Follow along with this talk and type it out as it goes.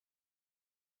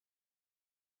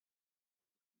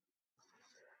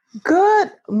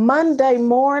Good Monday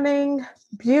morning,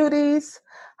 beauties.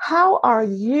 How are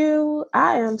you?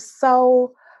 I am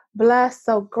so blessed,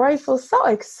 so grateful, so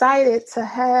excited to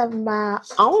have my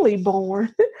only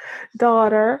born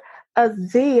daughter,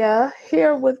 Azia,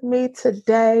 here with me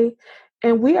today.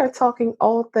 And we are talking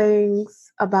all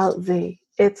things about Z.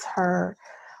 It's her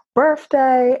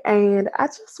birthday, and I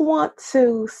just want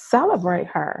to celebrate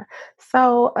her.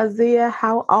 So, Azia,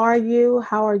 how are you?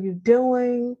 How are you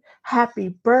doing? Happy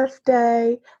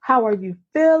birthday. How are you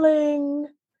feeling?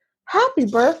 Happy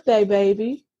birthday,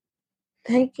 baby.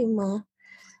 Thank you, Mom.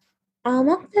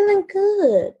 I'm feeling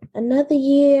good. Another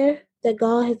year that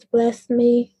God has blessed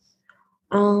me,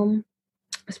 um,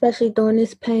 especially during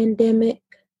this pandemic,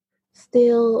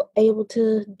 still able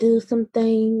to do some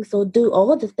things or do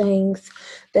all the things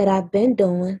that I've been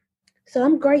doing. So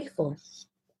I'm grateful.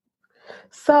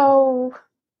 So,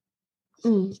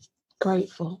 mm,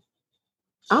 grateful.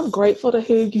 I'm grateful to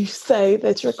hear you say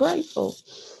that you're grateful.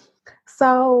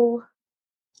 So,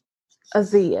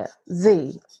 Azia,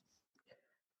 Z,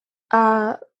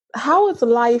 Uh, how is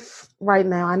life right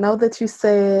now? I know that you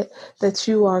said that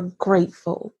you are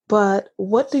grateful, but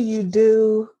what do you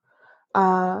do?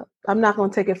 I'm not going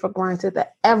to take it for granted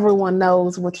that everyone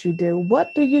knows what you do. What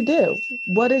do you do?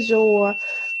 What is your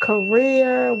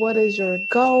career? What is your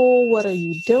goal? What are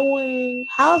you doing?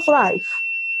 How's life?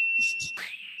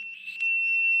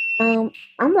 I'm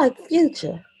like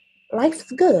Future.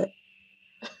 Life's good.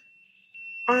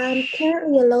 I'm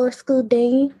currently a lower school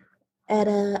dean at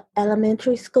a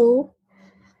elementary school,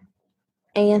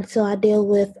 and so I deal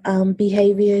with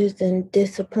behaviors and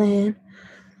discipline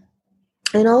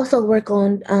and also work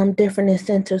on different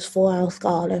incentives for our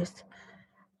scholars.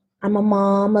 I'm a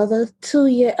mom of a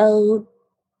 2-year-old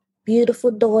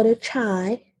beautiful daughter,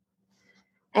 Chai,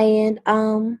 and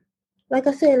like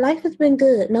I said, life has been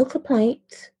good. No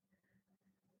complaints.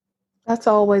 That's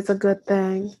always a good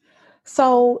thing.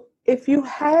 So, if you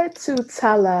had to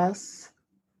tell us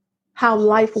how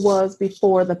life was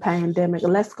before the pandemic.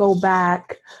 Let's go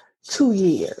back 2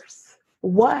 years.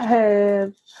 What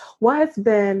has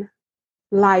been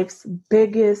life's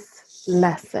biggest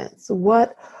lessons?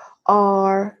 What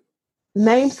are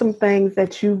name some things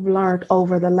that you've learned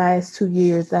over the last 2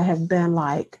 years that have been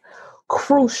like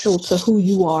crucial to who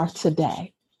you are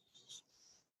today?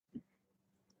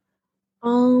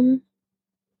 Um,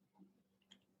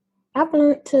 I've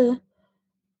learned to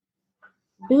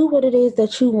do what it is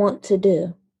that you want to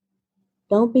do.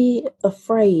 Don't be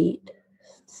afraid.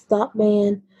 Stop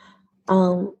being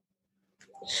um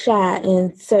shy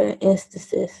in certain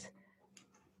instances.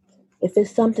 If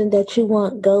it's something that you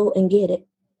want, go and get it.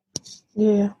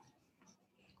 Yeah,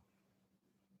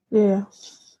 yeah.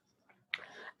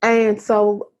 And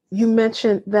so you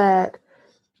mentioned that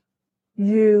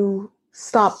you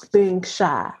stopped being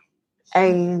shy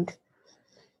and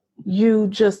you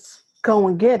just go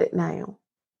and get it now.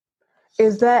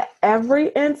 Is that every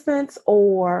instance,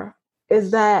 or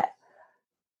is that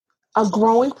a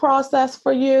growing process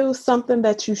for you, something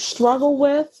that you struggle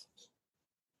with?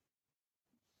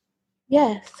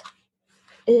 Yes,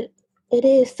 it it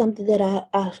is something that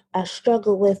I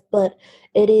struggle with, but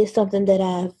it is something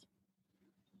that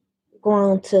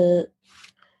grown to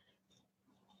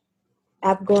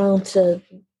I've grown to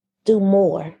do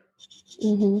more.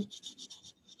 Mm-hmm.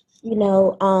 You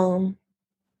know,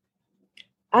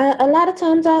 a lot of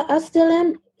times I still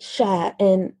am shy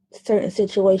in certain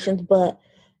situations, but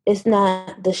it's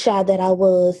not the shy that I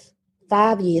was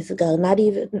 5 years ago, not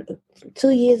even 2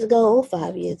 years ago or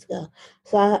 5 years ago.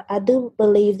 So I do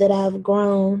believe that I've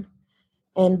grown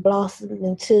and blossomed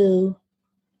into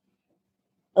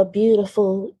a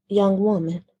beautiful young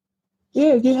woman.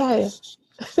 Yeah, you have.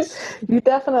 You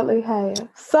definitely have.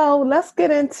 So let's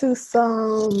get into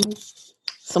some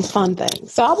fun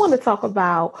things. So I want to talk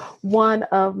about one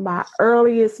of my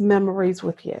earliest memories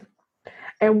with you.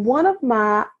 And one of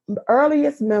my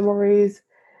earliest memories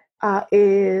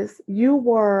is you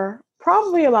were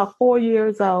probably about 4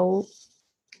 years old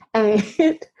and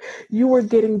you were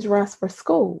getting dressed for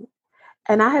school.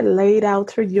 And I had laid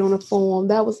out your uniform.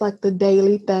 That was like the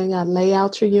daily thing. I lay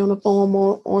out your uniform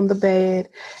on the bed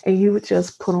and you would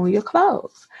just put on your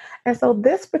clothes. And so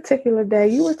this particular day,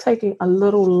 you were taking a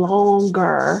little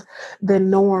longer than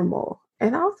normal.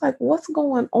 And I was like, what's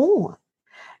going on?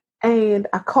 And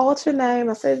I called your name.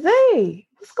 I said, Z,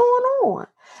 what's going on?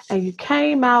 And you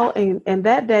came out, and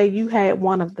that day you had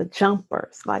one of the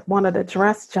jumpers, like one of the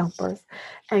dress jumpers,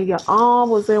 and your arm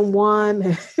was in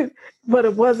one, but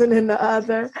it wasn't in the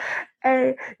other.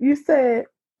 And you said,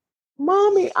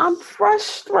 Mommy, I'm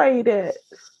frustrated.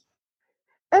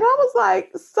 And I was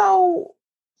like, so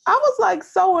I was like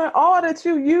so in awe that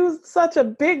you used such a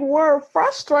big word,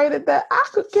 frustrated, that I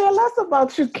could care less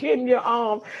about you getting your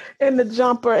arm in the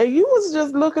jumper. And you was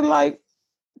just looking like,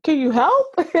 can you help?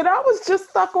 And I was just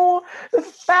stuck on the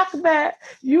fact that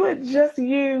you had just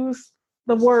used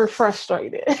the word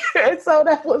frustrated. And so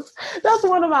that's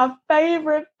one of my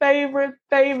favorite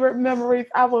memories.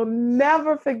 I will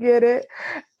never forget it.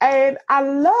 And I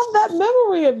love that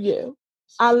memory of you.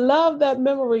 I love that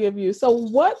memory of you. So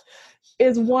what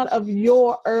is one of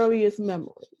your earliest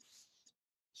memories?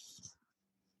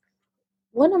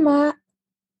 One of my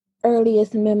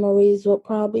earliest memories would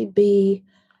probably be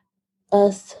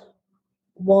us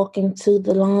walking to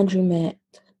the laundromat.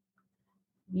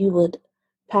 You would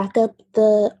pack up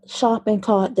the shopping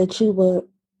cart that you would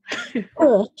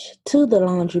push to the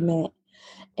laundromat.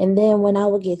 And then when I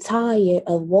would get tired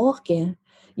of walking,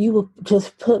 you would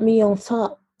just put me on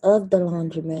top of the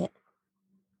laundromat.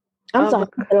 I'm Of sorry,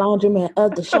 the laundromat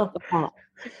of the shopping cart.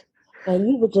 And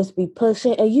you would just be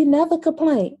pushing, and you never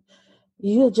complain.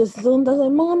 You would just zoom down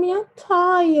like, Mommy, I'm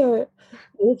tired.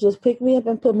 You would just pick me up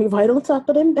and put me right on top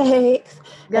of them bags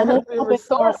and gotta that be shopping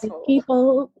cart and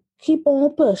resourceful. keep on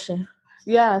pushing.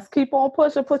 Yes, keep on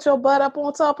pushing. Put your butt up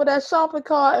on top of that shopping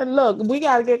cart, and look, we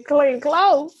gotta get clean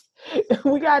clothes.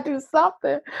 We gotta do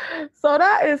something. So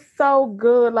that is so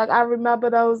good. Like I remember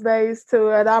those days too,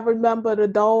 and I remember the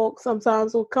dog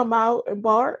sometimes would come out and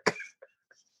bark.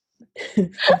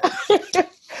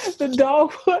 The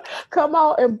dog would come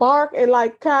out and bark and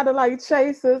like kind of like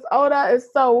chase us. Oh, that is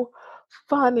so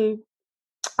funny.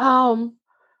 Um,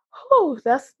 whew,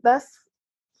 let's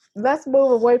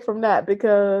move away from that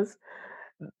because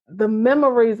the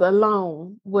memories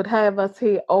alone would have us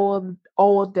here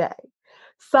all day.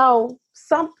 So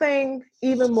something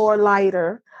even more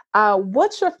lighter.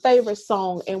 What's your favorite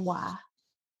song and why?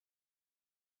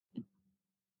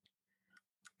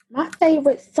 My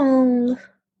favorite song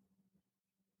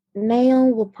now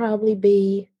will probably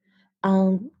be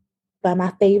um by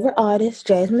my favorite artist,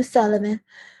 Jasmine Sullivan,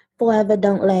 Forever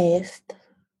Don't Last.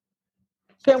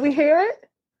 Can we hear it?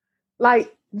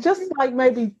 Like just like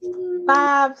maybe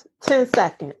 5, 10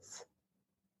 seconds.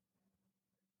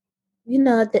 You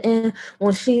know, at the end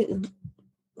when she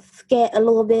scat a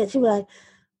little bit, she was like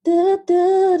do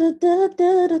do do do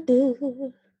do do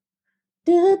do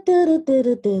do do do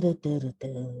do do do do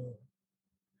do.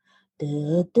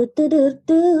 Do, do, do, do,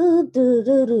 do, do,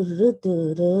 do, do,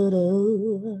 do, do,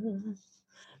 do.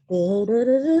 Do, do,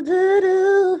 do,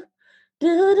 do, do,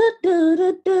 do, do, do,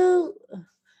 do, do.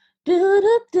 Do,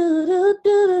 do, do, do,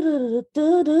 do,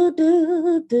 do, do,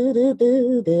 do, do, do,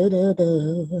 do, do, do,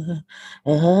 do.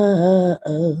 Oh.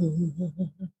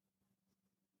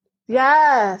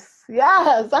 Yes,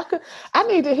 yes. I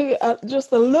need to hear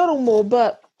just a little more,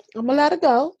 but I'm gonna let it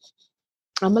go.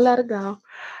 I'm gonna let it go.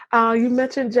 You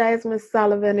mentioned Jasmine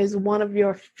Sullivan is one of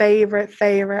your favorite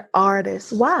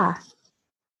artists. Why?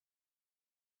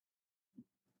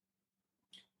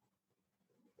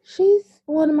 She's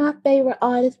one of my favorite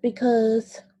artists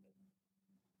because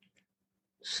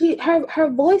her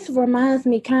voice reminds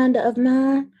me kind of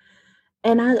mine,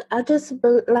 and I just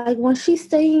like when she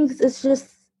sings, it's just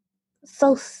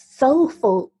so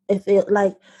soulful. If it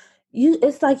like you,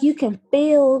 it's like you can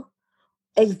feel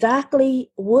exactly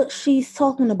what she's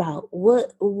talking about,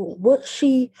 what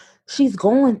she's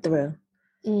going through,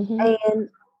 Mm-hmm. and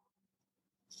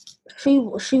she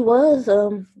was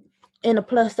in a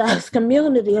plus size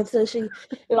community until she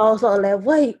lost all that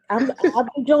weight. I'll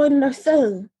be joining her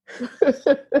soon.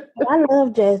 I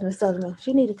love Jasmine Sullivan.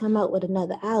 She need to come out with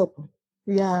another album.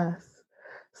 Yes.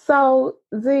 So,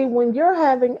 Z, when you're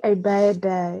having a bad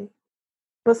day,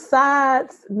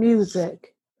 besides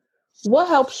music, what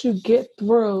helps you get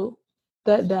through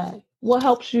that day? What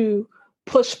helps you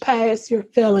push past your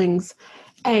feelings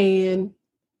and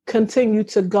continue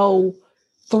to go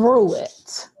through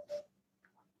it?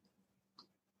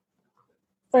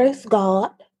 First,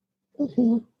 God,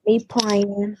 Mm-hmm. me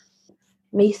praying,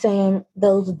 me saying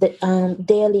those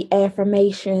daily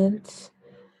affirmations.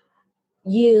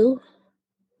 You,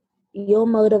 your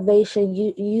motivation.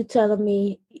 You telling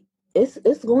me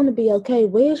it's going to be okay.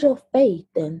 Where's your faith?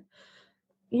 And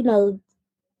you know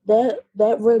that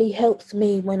really helps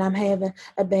me when I'm having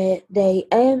a bad day.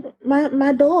 And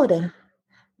my daughter,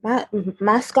 my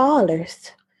my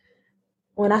scholars.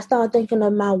 When I start thinking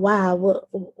of my why,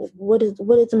 what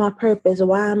is my purpose?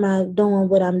 Why am I doing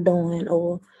what I'm doing?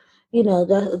 Or,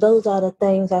 those are the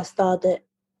things I start to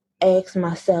ask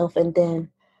myself, and then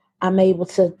I'm able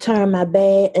to turn my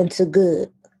bad into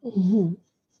good. Mm-hmm.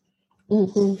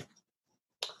 Mm-hmm.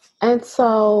 And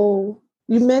so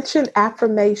You mentioned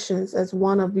affirmations as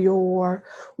one of your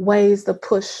ways to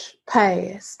push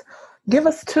past. Give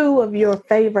us two of your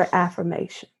favorite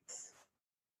affirmations.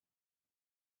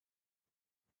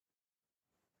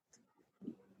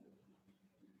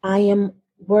 I am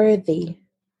worthy.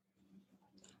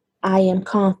 I am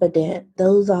confident.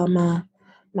 Those are my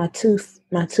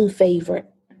two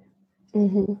favorite.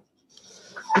 Mm-hmm.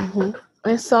 Mm-hmm.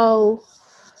 And so,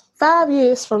 5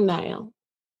 years from now,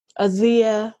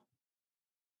 Azia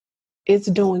is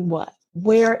doing what?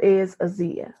 Where is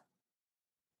Azia?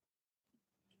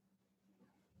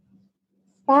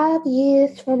 5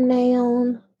 years from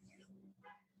now,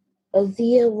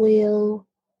 Azia will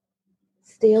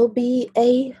still be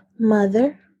a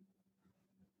mother.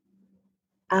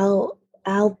 I'll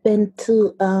been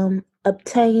to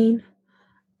obtain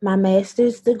my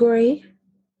master's degree.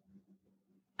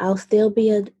 I'll still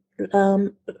be a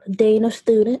dean of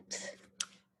students.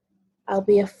 I'll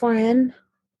be a friend.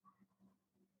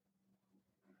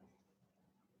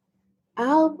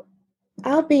 I'll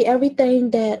I'll be everything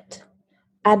that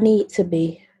I need to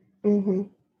be. Mm-hmm.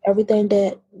 Everything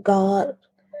that God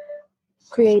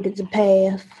created the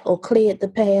path or cleared the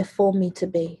path for me to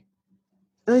be.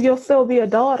 And you'll still be a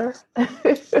daughter.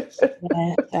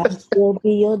 I'll still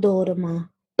be your daughter, Mom.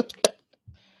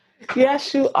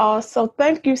 Yes, you are. So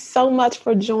thank you so much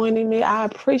for joining me. I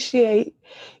appreciate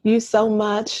you so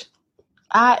much.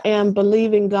 I am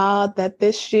believing God that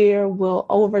this year will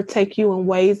overtake you in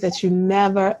ways that you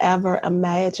never, ever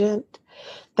imagined,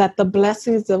 that the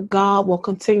blessings of God will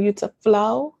continue to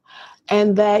flow,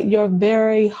 and that your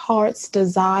very heart's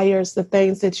desires, the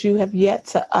things that you have yet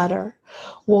to utter,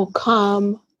 will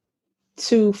come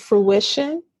to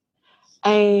fruition,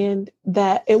 and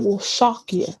that it will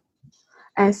shock you.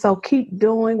 And so keep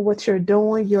doing what you're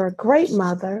doing. You're a great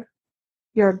mother.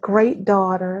 You're a great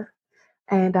daughter.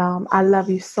 And I love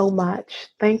you so much.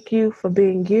 Thank you for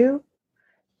being you.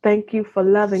 Thank you for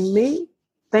loving me.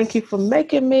 Thank you for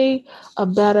making me a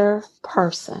better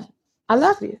person. I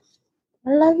love you.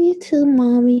 I love you too,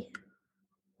 Mommy.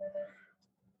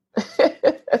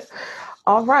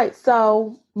 All right.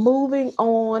 So moving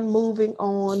on, moving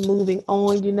on, moving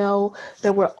on. You know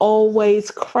that we're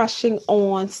always crushing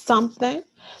on something.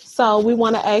 So we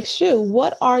want to ask you,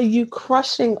 what are you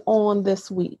crushing on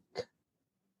this week?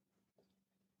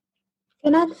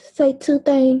 Can I just say two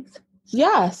things?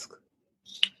 Yes.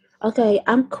 Okay,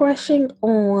 I'm crushing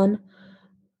on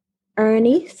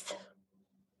Ernie's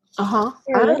Uh-huh.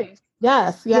 area. Ernest.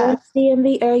 Yes, You're in yes. the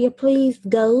DMV area, please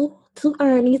go to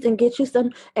Ernie's and get you some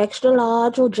extra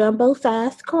large or jumbo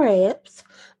sized crabs.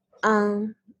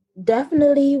 Um,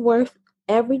 Definitely worth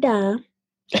every dime.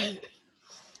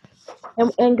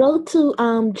 And go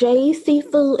to Jay's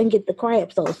Seafood and get the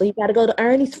crab sauce. So you got to go to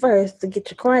Ernie's first to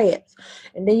get your crabs,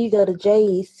 and then you go to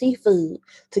Jay's Seafood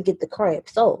to get the crab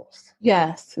sauce.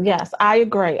 Yes, yes, I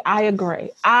agree. I agree.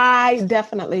 I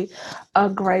definitely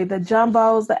agree. The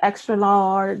jumbos, the extra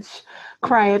large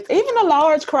crabs, even the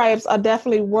large crabs are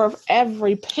definitely worth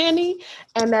every penny.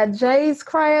 And that Jay's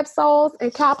crab sauce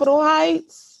in Capitol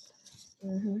Heights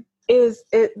Hmm. is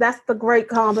it that's the great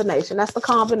combination. That's the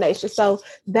combination. So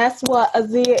that's what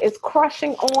Azia is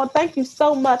crushing on. Thank you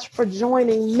so much for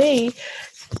joining me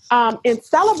in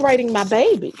celebrating my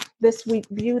baby this week,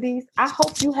 beauties. I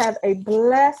hope you have a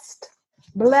blessed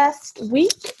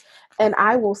week, and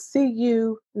I will see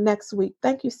you next week.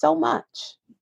 Thank you so much.